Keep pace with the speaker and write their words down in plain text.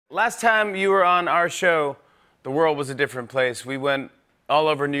Last time you were on our show, the world was a different place. We went all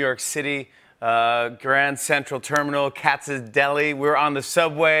over New York City, Grand Central Terminal, Katz's Deli. We were on the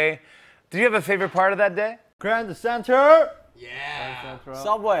subway. Did you have a favorite part of that day? Grand Center. Yeah.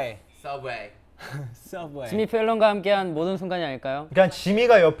 Subway. Subway. Subway. 지미 펠론과 함께한 모든 순간이 아닐까요? 그냥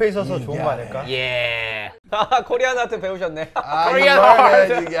지미가 옆에 있어서 좋은 거 아닐까? Yeah. 코리안 아트 배우셨네. Korean art.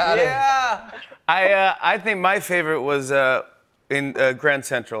 You got it. Yeah. I think my favorite was in Grand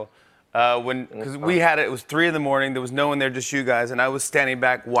Central. Because we had it was 3 in the morning, there was no one there, just you guys, and I was standing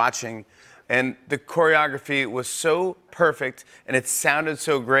back watching, and the choreography was so perfect, and it sounded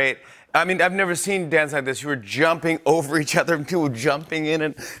so great. I mean, I've never seen dance like this. You were jumping over each other, and people jumping in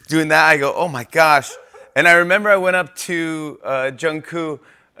and doing that. I go, oh my gosh. And I remember I went up to Jungkook.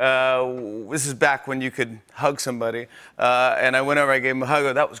 This is back when you could hug somebody. And I went over, I gave him a hug. I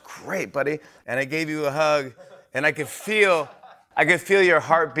go, that was great, buddy. And I gave you a hug, and I could feel your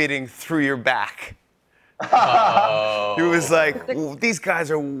heart beating through your back. Oh. It was like, these guys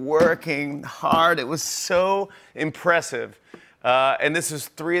are working hard. It was so impressive. And this was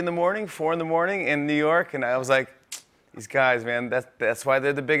 3 in the morning, 4 in the morning in New York, and I was like, these guys, man, that's why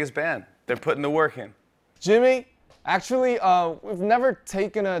they're the biggest band. They're putting the work in. Jimmy, actually, we've never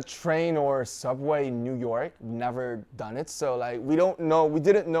taken a train or subway in New York. We've never done it, so like we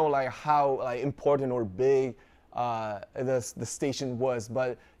didn't know like how like important or big the station was.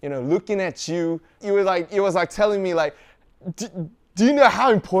 But you know, looking at you, it was like telling me like, do you know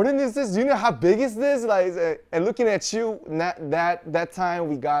how important is this? Do you know how big is this? Like, and looking at you, that time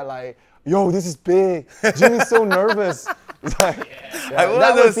we got like, yo, this is big. Jimmy's so nervous. Like, I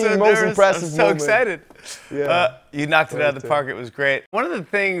was the so most nervous. impressive I was so moment. excited. Yeah. You knocked it out of the park. It was great. One of the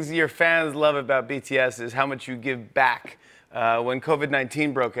things your fans love about BTS is how much you give back. When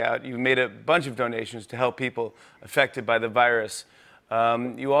COVID-19 broke out, you made a bunch of donations to help people affected by the virus.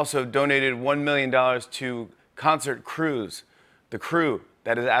 You also donated $1 million to Concert Cruise, the crew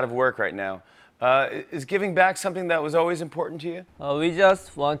that is out of work right now. Is giving back something that was always important to you? We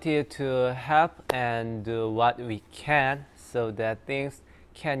just wanted to help and do what we can so that things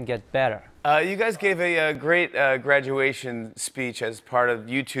can get better. You guys gave a great graduation speech as part of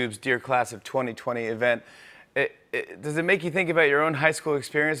YouTube's Dear Class of 2020 event. Does it make you think about your own high school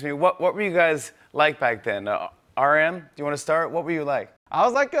experience? I mean, what were you guys like back then? RM, do you want to start? What were you like? I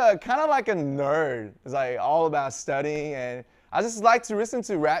was like kind of like a nerd. It's like all about studying, and I just like to listen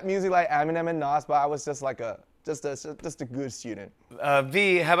to rap music like Eminem and Nas, but I was just like just a good student.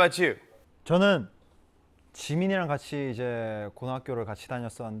 V, how about you? 저는 지민이랑 같이 이제 고등학교를 같이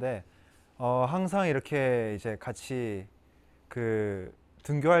다녔었는데 항상 이렇게 이제 같이 그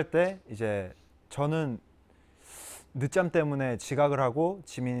등교할 때 이제 저는 늦잠 때문에 지각을 하고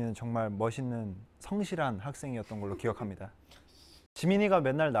지민이는 정말 멋있는 성실한 학생이었던 걸로 기억합니다. 지민이가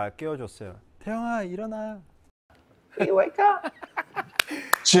맨날 날 깨워줬어요. 태영아 일어나. Hey, wake up.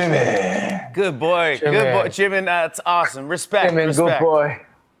 Jimmy. Good boy. Jimmy. Good boy. Jimmy, that's awesome. Respect. Jimmy, respect. good boy.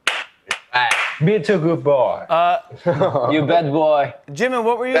 Me too, good boy. You bad boy. Jimmy,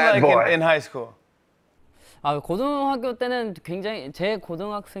 what were you Bad like boy. in high school? 고등학교 때는 굉장히 제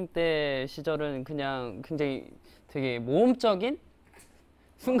고등학생 때 시절은 그냥 굉장히 되게 모험적인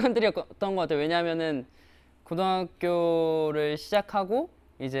순간들이었던 것 같아요. 왜냐하면은 고등학교를 시작하고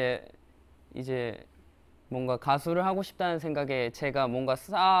이제 뭔가 가수를 하고 싶다는 생각에 제가 뭔가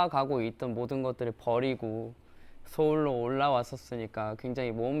쌓아가고 있던 모든 것들을 버리고 서울로 올라왔었으니까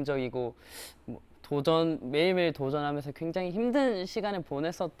굉장히 모험적이고 매일매일 도전하면서 굉장히 힘든 시간을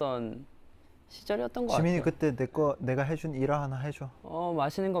보냈었던 시절이었던 것 같아요. 지민이 그때 내가 해준 일화 하나 해줘.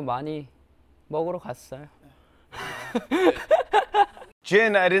 맛있는 거 많이 먹으러 갔어요.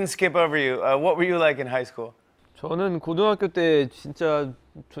 Jin, I didn't skip over you. What were you like in high school? 저는 고등학교 때 진짜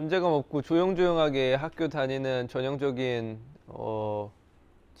존재감 없고 조용조용하게 학교 다니는 전형적인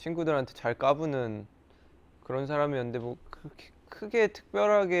친구들한테 잘 까부는 그런 사람이었는데 뭐 그렇게 크게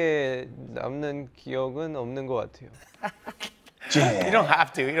특별하게 남는 기억은 없는 것 같아요. You don't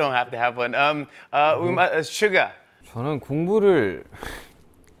have to. You don't have to have one. Sugar. 저는 공부를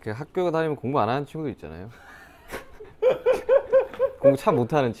학교 다니면 공부 안 하는 친구도 있잖아요. 공부 참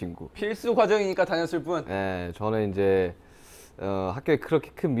못하는 친구. 필수 과정이니까 다녔을 뿐. 네, 저는 이제 학교에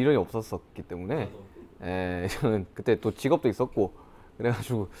그렇게 큰 미련이 없었기 때문에 저는 그때 또 직업도 있었고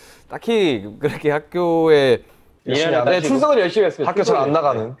그래가지고 딱히 그렇게 학교에 출석은 열심히 했어요. 학교 잘 안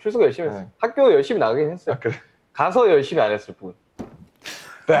나가는. 출석 열심히 했어요. 학교 열심히 나가긴 했어요. 가서 열심히 안 했을 뿐.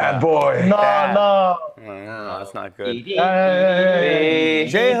 Bad boy. No, that's not good.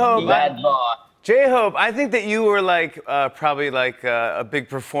 J-Hope. Bad boy. J-Hope, I think that you were like probably like a big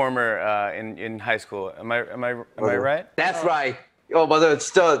performer in high school. Am I right? That's right. 맞아요.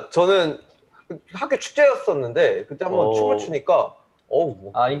 진짜 저는 학교 축제였었는데 그때 한번 춤을 추니까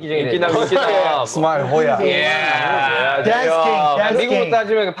인기다. 스마일 호야. 미국으로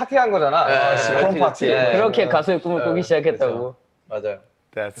따지면 파티한 거잖아. 그런 파티. 그렇게 가수의 꿈을 꾸기 시작했다고. 맞아요.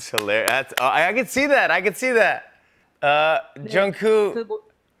 That's hilarious. I can see that. I can see that. Jungkook,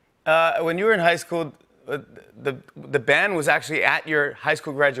 when you were in high school, the band was actually at your high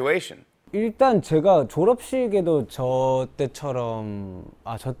school graduation. 일단 제가 졸업식에도 저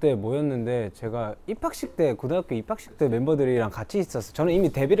때 모였는데 제가 입학식 때 고등학교 입학식 때 멤버들이랑 같이 있었어요. 저는 이미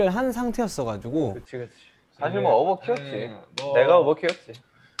데뷔를 한 상태였어가지고. 그치. 사실 뭐 어버 키웠지. 내가 어버 키웠지.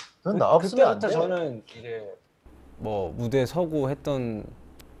 넌 나 없으면 안 돼. 저는 이제 뭐 무대에 서고 했던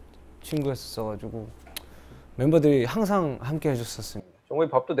친구였어가지고 멤버들이 항상 함께 해줬었습니다.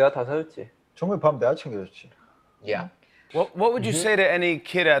 정국이 밥도 내가 다 사줬지. 정말 밥 내가 챙겨줬지. Yeah. What would you say to any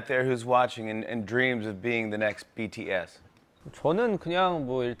kid out there who's watching and dreams of being the next BTS? 저는 그냥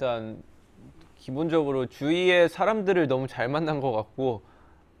뭐 일단 기본적으로 주위의 사람들을 너무 잘 만난 것 같고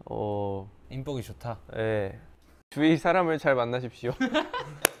인복이 좋다. 예. 주위 사람을 잘 만나십시오.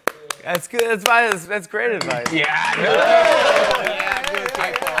 That's good. That's fine. That's great advice.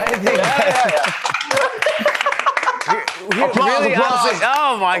 Really, honestly,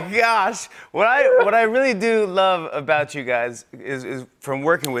 oh my gosh! What I really do love about you guys is from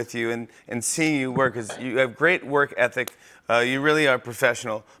working with you and seeing you work is you have great work ethic. You really are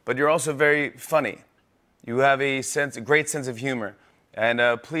professional, but you're also very funny. You have a great sense of humor, and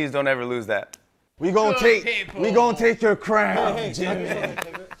please don't ever lose that. We gonna take your crown, Jimmy.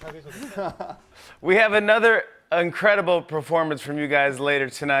 We have another incredible performance from you guys later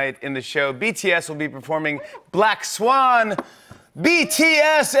tonight in the show. BTS will be performing Black Swan.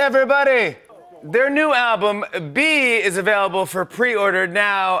 BTS, everybody! Their new album, B, is available for pre-order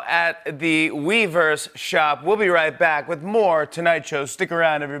now at the Weverse shop. We'll be right back with more Tonight Show. Stick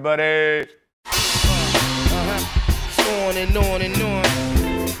around, everybody. On and on and on.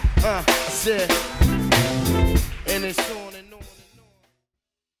 I said, and it's on.